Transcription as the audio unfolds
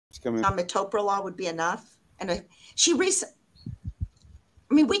coming. Metoprolol would be enough. And I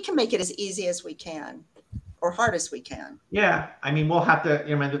mean, we can make it as easy as we can, or hard as we can. Yeah, I mean, we'll have to.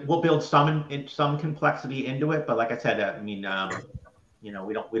 We'll build some complexity into it, but like I said, I mean,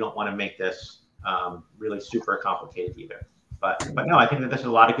 we don't want to make this really super complicated either. But no, I think that this is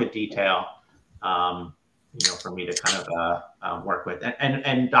a lot of good detail, for me to kind of work with.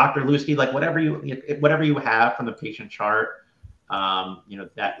 And Dr. Lusky, like whatever you have from the patient chart,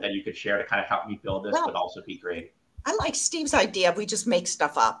 that you could share to kind of help me build this would also be great. I like Steve's idea. We just make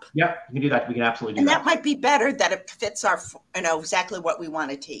stuff up. Yeah, you can do that. We can absolutely do that. And that might be better, that it fits our, exactly what we want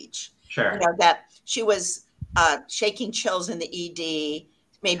to teach. Sure. That she was shaking chills in the ED,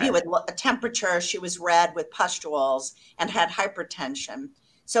 maybe with a temperature. She was red with pustules and had hypertension.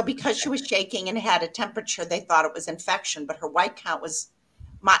 So because she was shaking and had a temperature, they thought it was infection, but her white count was,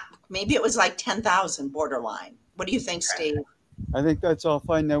 maybe it was like 10,000 borderline. What do you think, Steve? I think that's all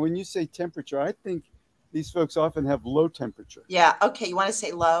fine. Now, when you say temperature, I think these folks often have low temperature. Yeah. Okay. You want to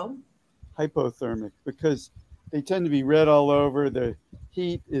say low? Hypothermic, because they tend to be red all over. The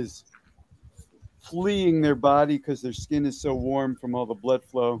heat is fleeing their body because their skin is so warm from all the blood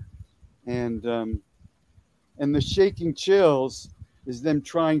flow. And the shaking chills is them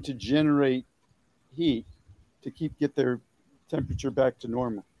trying to generate heat to get their temperature back to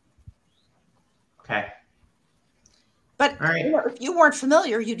normal. Okay. But if you weren't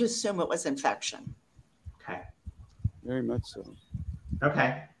familiar, you'd assume it was infection. Okay. Very much so.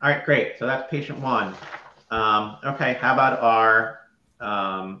 Okay. All right, great. So that's patient one. Okay, how about our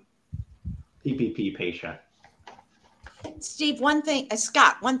PPP patient? Steve,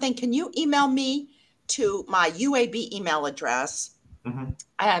 Scott, one thing, can you email me to my UAB email address? Mm-hmm.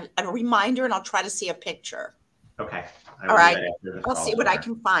 I have a reminder, and I'll try to see a picture. Okay. All right. I'll see what I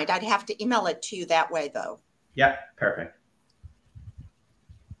can find. I'd have to email it to you that way, though. Yeah, perfect.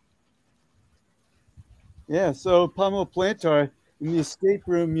 Yeah, so palmoplantar, in the escape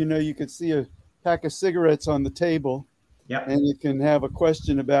room, you could see a pack of cigarettes on the table. Yep. And you can have a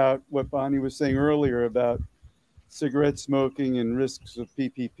question about what Bonnie was saying earlier about cigarette smoking and risks of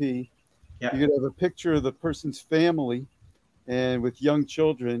PPP. Yep. You could have a picture of the person's family and with young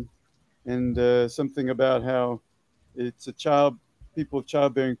children, and something about how it's people of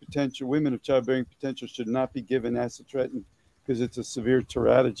childbearing potential, women of childbearing potential should not be given acitretin because it's a severe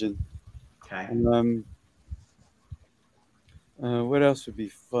teratogen. Okay. And, what else would be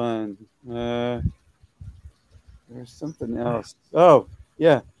fun? There's something else. Oh,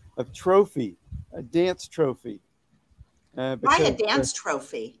 yeah, a dance trophy. Why a dance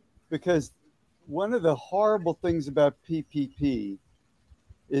trophy? Because one of the horrible things about PPP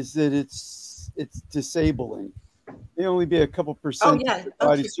is that it's disabling. They only be a couple percent. Oh, yeah.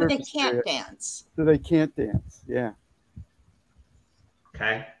 Okay, so they can't dance. So they can't dance, yeah.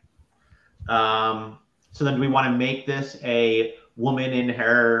 Okay. So then do we want to make this a woman in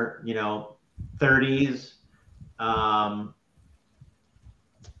her, 30s, and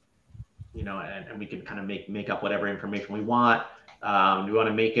we can kind of make up whatever information we want. We want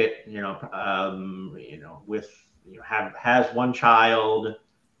to make it, has one child,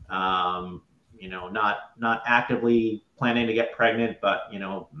 not actively planning to get pregnant, but,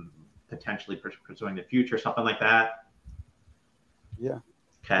 potentially pursuing the future, something like that. Yeah.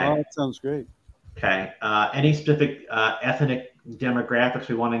 Okay. Oh, that sounds great. Okay. Any specific ethnic demographics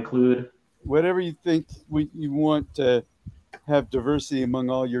we want to include? Whatever you think you want to have diversity among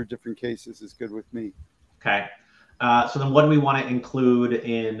all your different cases is good with me. Okay. So then what do we want to include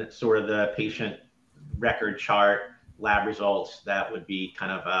in sort of the patient record chart, lab results that would be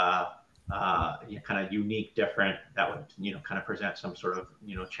kind of kind of unique, different, that would, kind of present some sort of,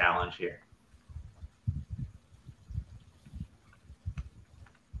 challenge here?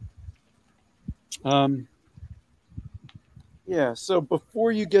 Yeah, so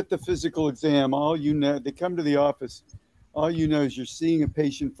before you get the physical exam, they come to the office, all you know is you're seeing a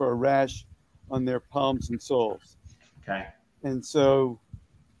patient for a rash on their palms and soles. Okay. And so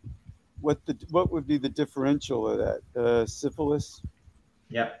what would be the differential of that? Syphilis?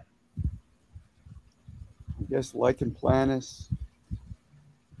 Yep. I guess lichen planus.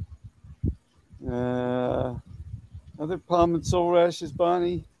 Other palm and sole rashes,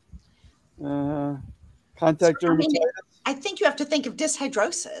 Bonnie? Contact dermatitis? I think you have to think of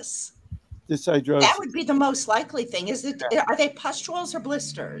dishydrosis. Dishydrosis. That would be the most likely thing. Are they pustules or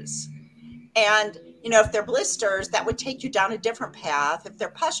blisters? And, if they're blisters, that would take you down a different path. If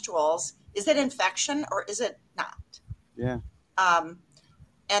they're pustules, is it infection or is it not? Yeah.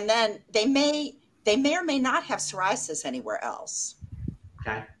 And then they may or may not have psoriasis anywhere else.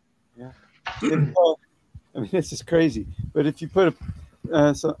 Okay. Yeah. I mean, this is crazy. But if you put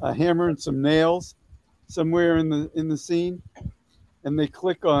a hammer and some nails somewhere in the scene, and they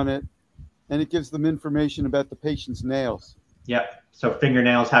click on it, and it gives them information about the patient's nails. Yep. So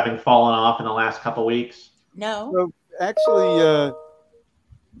fingernails having fallen off in the last couple weeks. No. So actually,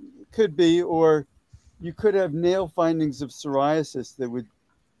 could be, or you could have nail findings of psoriasis that would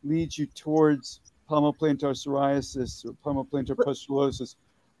lead you towards palmoplantar psoriasis or palmoplantar pustulosis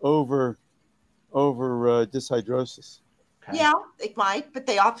over dyshidrosis. Okay. Yeah, they might, but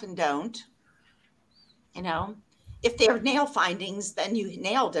they often don't. You know, if they're nail findings, then you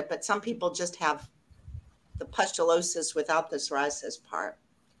nailed it. But some people just have the pustulosis without the psoriasis part.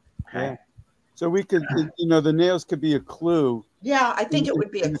 Okay. Yeah. So we could, the nails could be a clue. Yeah, I think it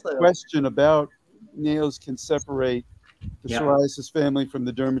would be a clue. The question about nails can separate the psoriasis family from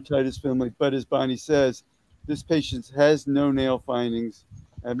the dermatitis family. But as Bonnie says, this patient has no nail findings,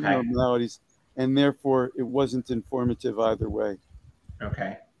 abnormalities, and therefore it wasn't informative either way.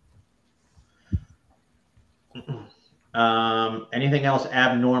 Okay. Anything else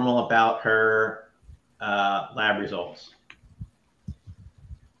abnormal about her lab results?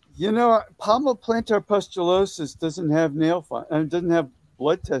 Palmoplantar pustulosis doesn't have doesn't have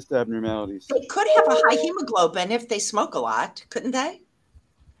blood test abnormalities. They could have a high hemoglobin if they smoke a lot, couldn't they?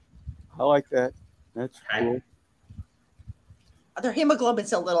 I like that. That's cool. Their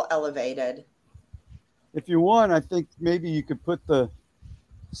hemoglobin's a little elevated. If you want, I think maybe you could put the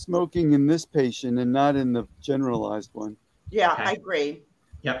smoking in this patient and not in the generalized one. Yeah, I agree.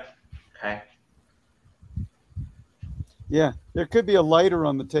 Yep. Okay. Yeah, there could be a lighter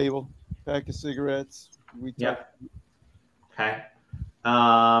on the table, pack of cigarettes. Okay.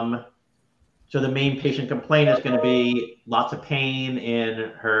 So the main patient complaint is going to be lots of pain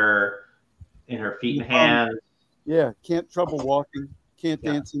in her feet and hands. Yeah, trouble walking, can't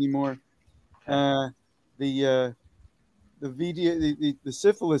dance anymore. The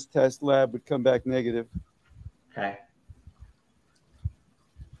syphilis test lab would come back negative. Okay.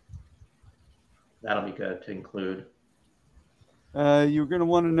 That'll be good to include. You're going to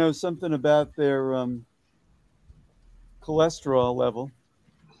want to know something about their cholesterol level.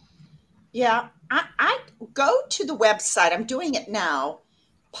 Yeah, I go to the website. I'm doing it now.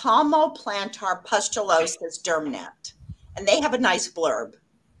 Palmoplantar pustulosis DermNet, and they have a nice blurb.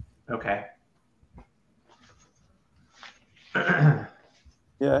 Okay.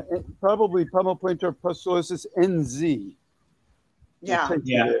 Yeah, probably palmoplantar pustulosis NZ. Yeah.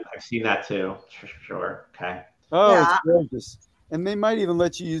 I've seen that too, for sure. Okay. Oh, yeah. It's gorgeous. And they might even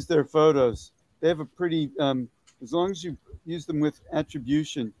let you use their photos. They have a pretty, as long as you use them with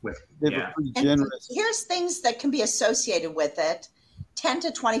attribution, they have a pretty generous. And here's things that can be associated with it. 10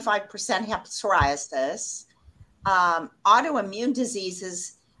 to 25% have psoriasis, autoimmune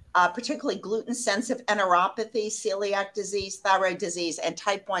diseases, particularly gluten-sensitive enteropathy, celiac disease, thyroid disease, and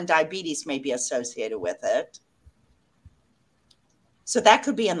type 1 diabetes may be associated with it. So that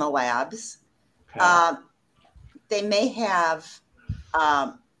could be in the labs. Okay. They may have,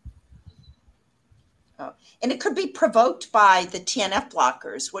 and it could be provoked by the TNF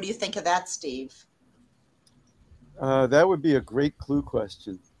blockers. What do you think of that, Steve? That would be a great clue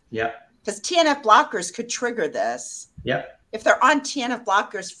question. Yep. Because TNF blockers could trigger this. Yep. If they're on TNF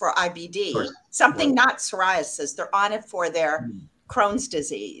blockers for IBD, something not psoriasis, they're on it for their Crohn's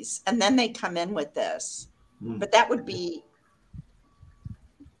disease, and then they come in with this. But that would be.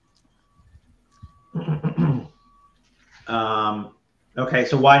 Okay,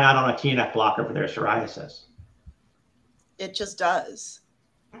 so why not on a TNF blocker for their psoriasis? It just does.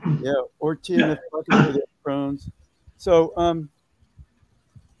 Yeah, or TNF blocker for their Crohn's. So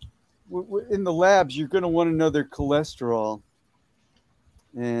in the labs, you're going to want to know their cholesterol,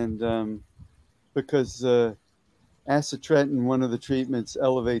 and because acitretin, one of the treatments,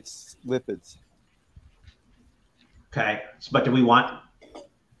 elevates lipids. Okay, but do we want?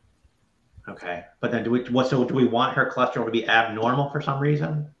 Okay, but then do we want her cholesterol to be abnormal for some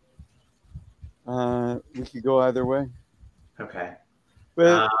reason? We could go either way. Okay.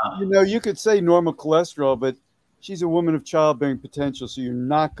 But you could say normal cholesterol, but she's a woman of childbearing potential, so you're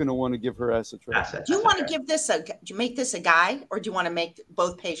not going to want to give her acitretin. Do you want to give this do you make this a guy, or do you want to make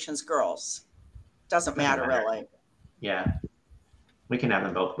both patients girls? Doesn't matter really. Yeah, we can have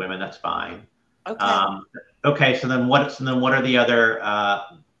them both women. That's fine. Okay. Okay. So then what are the other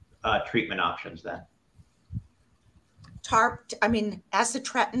treatment options then?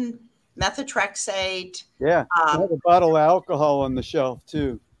 Acitretin, methotrexate. Yeah, I have a bottle of alcohol on the shelf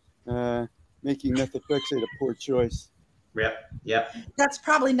too, making methotrexate a poor choice. Yep. That's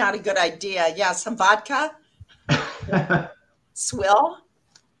probably not a good idea. Yeah, some vodka. Swill.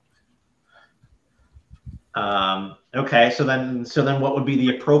 Okay, so then what would be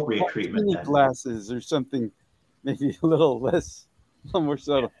the appropriate treatment Martini then? glasses or something, maybe a little more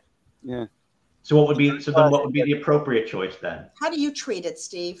subtle. Yeah. So then what would be the appropriate choice then? How do you treat it,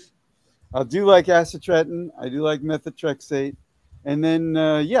 Steve? I do like acitretin. I do like methotrexate. And then,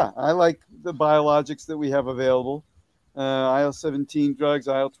 yeah, I like the biologics that we have available. IL-17 drugs,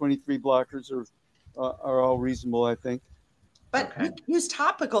 IL-23 blockers are all reasonable, I think. But you use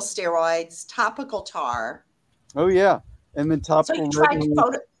topical steroids, topical tar. Oh, yeah. And then So topical you tried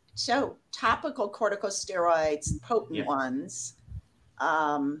Revlimid. so topical corticosteroids, potent Yeah. ones,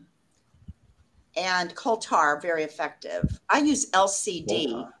 and Coltar, very effective. I use LCD,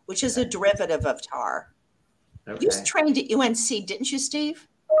 Coltar. which is a derivative of tar. Okay. You trained at UNC, didn't you, Steve?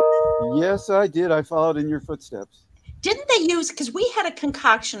 Yes, I did. I followed in your footsteps. Didn't they use, because we had a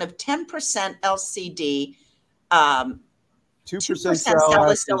concoction of 10% LCD, 2% 2% salicylic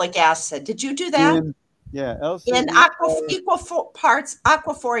salicylic acid. Did you do that? Yeah, In LCD. equal parts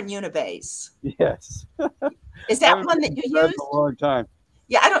Aquaphor and Unibase. Yes. Is I that haven't one that used you that used? in a long time.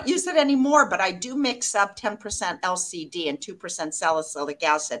 Yeah, I don't use it anymore, but I do mix up 10% LCD and 2% salicylic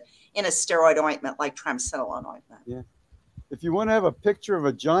acid in a steroid ointment like triamcinolone ointment. Yeah. If you want to have a picture of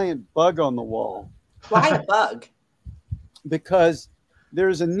a giant bug on the wall, Why a bug? because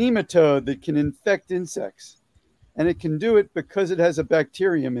there's a nematode that can infect insects, and it can do it because it has a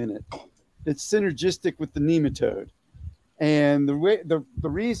bacterium in it. It's synergistic with the nematode. And the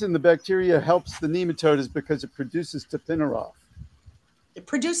reason the bacteria helps the nematode is because it produces tapinarof. It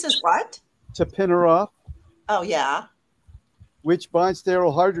produces what? Tapinarof, Oh, yeah. which binds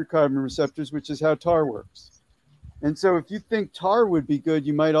sterile hydrocarbon receptors, which is how tar works. And so if you think tar would be good,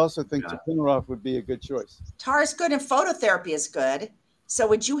 you might also think tapinarof would be a good choice. Tar is good and phototherapy is good. So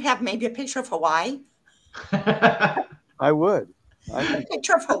would you have maybe a picture of Hawaii? I would. A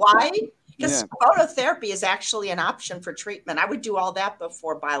picture of Hawaii? Because Yeah. phototherapy is actually an option for treatment. I would do all that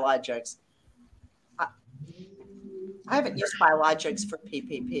before biologics. I haven't used biologics for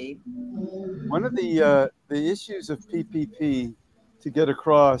PPP. One of the issues of PPP to get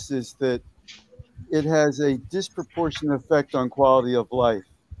across is that it has a disproportionate effect on quality of life.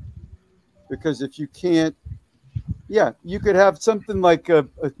 Because if you can't, yeah, you could have something like a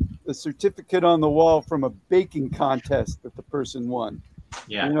certificate on the wall from a baking contest that the person won.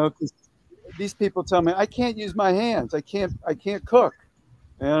 Yeah. You know, 'cause these people tell me I can't use my hands. I can't cook.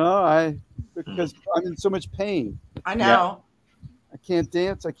 You know, because I'm in so much pain. I know. I can't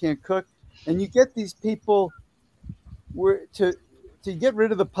dance. I can't cook. And you get these people where to get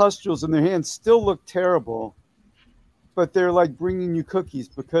rid of the pustules and their hands still look terrible, but they're like bringing you cookies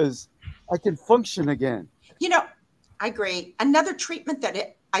because I can function again. You know, I agree. Another treatment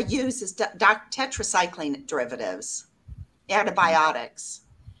that I use is tetracycline derivatives, antibiotics.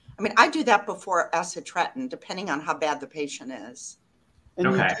 I mean, I do that before acitretin, depending on how bad the patient is. And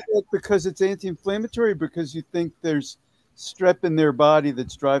you do that because it's anti-inflammatory, because you think there's strep in their body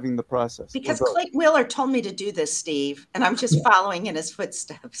that's driving the process. Because Clayton Wheeler told me to do this, Steve, and I'm just following in his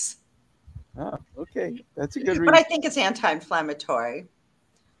footsteps. Oh, okay. That's a good reason. But I think it's anti-inflammatory.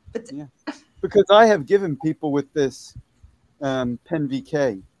 But yeah, because I have given people with this Pen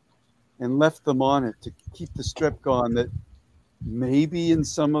VK and left them on it to keep the strep gone that maybe in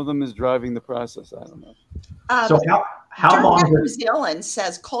some of them is driving the process. I don't know. So how long? New Zealand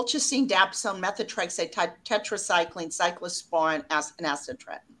says colchicine, dapsone, methotrexate, tetracycline, cyclosporin, and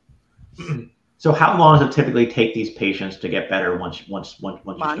acitretin. So how long does it typically take these patients to get better once you start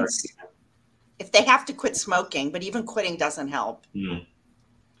treating them? If they have to quit smoking, but even quitting doesn't help.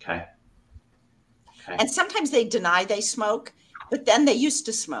 Okay. And sometimes they deny they smoke, but then they used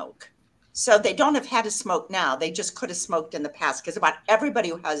to smoke. So they don't have had to smoke now. They just could have smoked in the past, because about everybody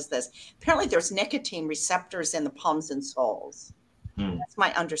who has this, apparently there's nicotine receptors in the palms and soles. That's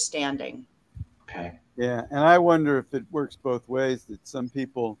my understanding. Okay. Yeah, and I wonder if it works both ways, that some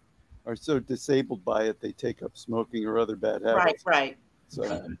people are so disabled by it they take up smoking or other bad habits. Right.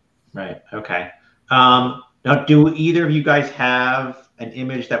 So. Right. Okay. Now, do either of you guys have an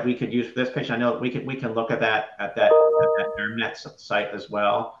image that we could use for this patient? I know we can look at that Dermnet site as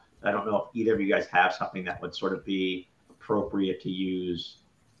well. I don't know if either of you guys have something that would sort of be appropriate to use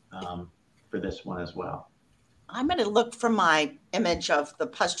for this one as well. I'm going to look for my image of the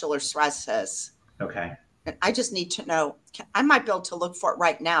pustular psoriasis. Okay. And I just need to know, I might be able to look for it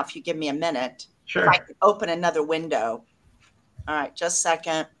right now if you give me a minute. Sure. If I can open another window. All right, just a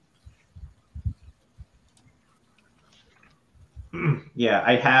second. Yeah,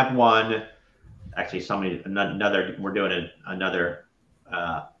 I have one. Actually, we're doing another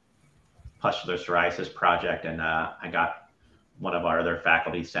pustular psoriasis project, and I got one of our other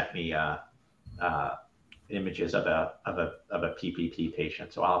faculty sent me images of a PPP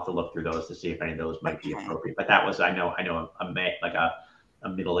patient. So I'll have to look through those to see if any of those might be appropriate. But that was, I know a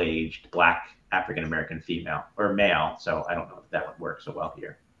middle-aged Black African-American female or male. So I don't know if that would work so well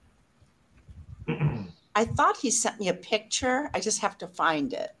here. I thought he sent me a picture. I just have to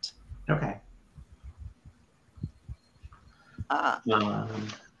find it. Okay. All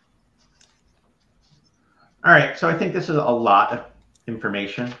right. So I think this is a lot of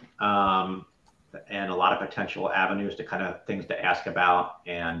information and a lot of potential avenues to kind of things to ask about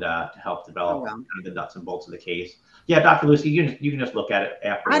and to help develop kind of the nuts and bolts of the case. Yeah, Dr. Lucy, you can just look at it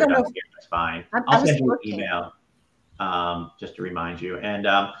after we're done here. That's fine. I'll send you an email just to remind you. And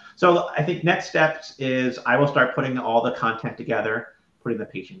so I think next steps is I will start putting all the content together, putting the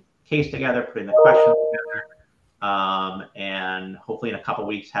patient case together, putting the questions together, and hopefully in a couple of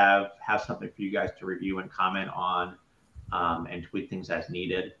weeks have something for you guys to review and comment on and tweak things as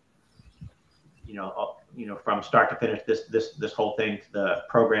needed. You know, from start to finish, this whole thing, the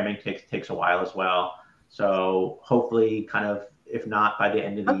programming takes a while as well. So hopefully, kind of, if not by the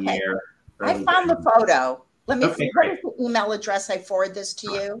end of the year. I found the photo. Let me see. What is the email address I forward this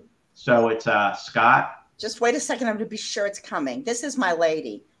to you? So it's Scott. Just wait a second. I'm going to be sure it's coming. This is my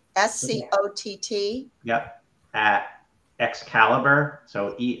lady. SCOTT. Yep. At Excalibur.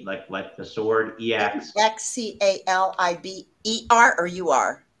 So like the sword. EX. XCALIBER or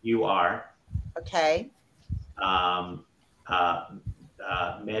UR? UR. Okay.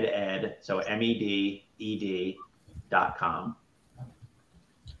 MedEd. So MEDED.com.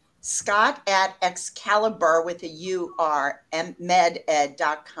 Scott at Excalibur with a UR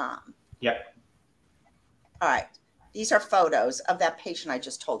meded.com. Yep. All right. These are photos of that patient I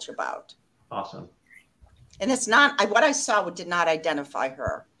just told you about. Awesome. And it's not, what I saw did not identify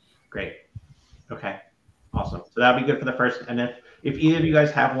her. Great. Okay. Awesome. So that'll be good for the first. And if either of you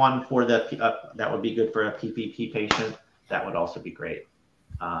guys have one for the, that would be good for a PPP patient, that would also be great.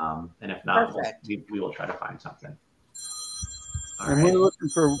 And if not, we will try to find something. And we're looking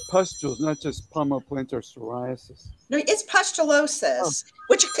for pustules, not just palmoplantar psoriasis. No, it's pustulosis,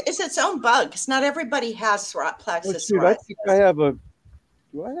 which is its own bug because not everybody has plexus psoriasis. I think I have a.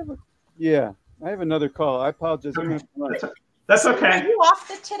 Do I have a? Yeah, I have another call. I apologize. That's okay. Are you off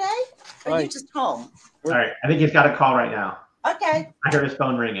today? Or are you just home? All right. I think he's got a call right now. Okay. I heard his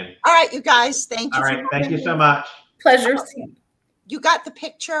phone ringing. All right, you guys. Thank you. All right. Thank you so much. Pleasure. You got the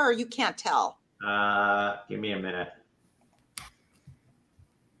picture or you can't tell? Give me a minute.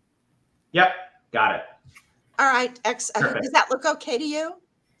 Yep, got it. All right, does that look okay to you?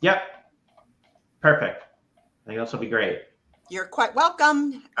 Yep, perfect. I think this will be great. You're quite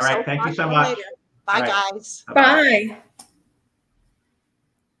welcome. All right, thank you so much. Bye, guys. Bye.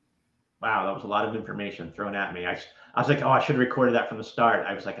 Wow, that was a lot of information thrown at me. I was like, oh, I should have recorded that from the start.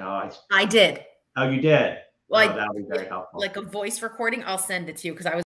 I was like, oh, I did. Oh, you did? Well, that'll be very helpful. Like a voice recording, I'll send it to you because I was